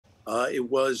It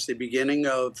was the beginning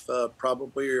of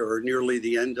probably or nearly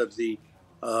the end of the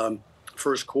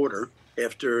first quarter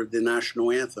after the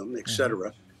national anthem, et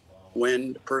cetera,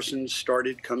 when persons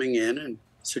started coming in and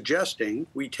suggesting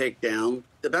we take down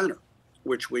the banner,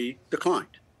 which we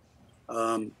declined.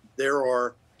 There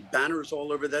are banners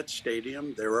all over that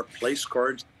stadium. There are place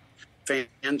cards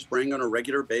fans bring on a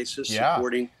regular basis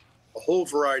supporting a whole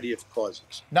variety of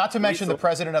causes. Not to mention the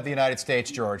President of the United States,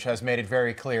 George, has made it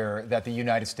very clear that the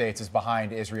United States is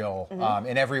behind Israel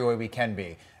in every way we can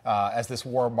be as this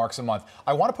war marks a month.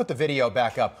 I want to put the video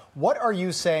back up. What are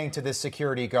you saying to this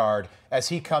security guard as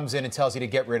he comes in and tells you to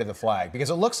get rid of the flag? Because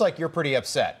it looks like you're pretty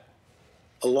upset.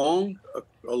 Along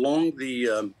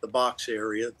the box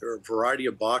area, there are a variety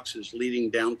of boxes leading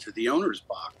down to the owner's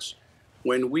box.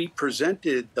 When we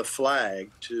presented the flag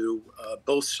to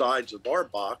both sides of our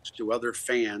box to other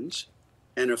fans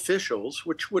and officials,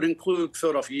 which would include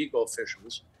Philadelphia Eagle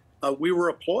officials, we were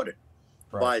applauded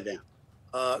by them.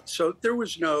 So there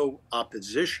was no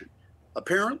opposition.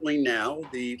 Apparently now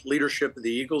the leadership of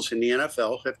the Eagles and the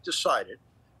NFL have decided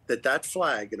that that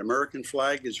flag, an American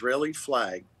flag, Israeli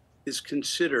flag, is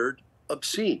considered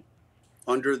obscene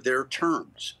under their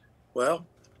terms. Well,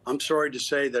 I'm sorry to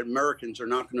say that Americans are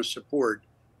not going to support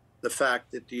the fact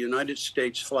that the United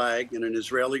States flag and an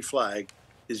Israeli flag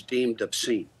is deemed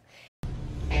obscene.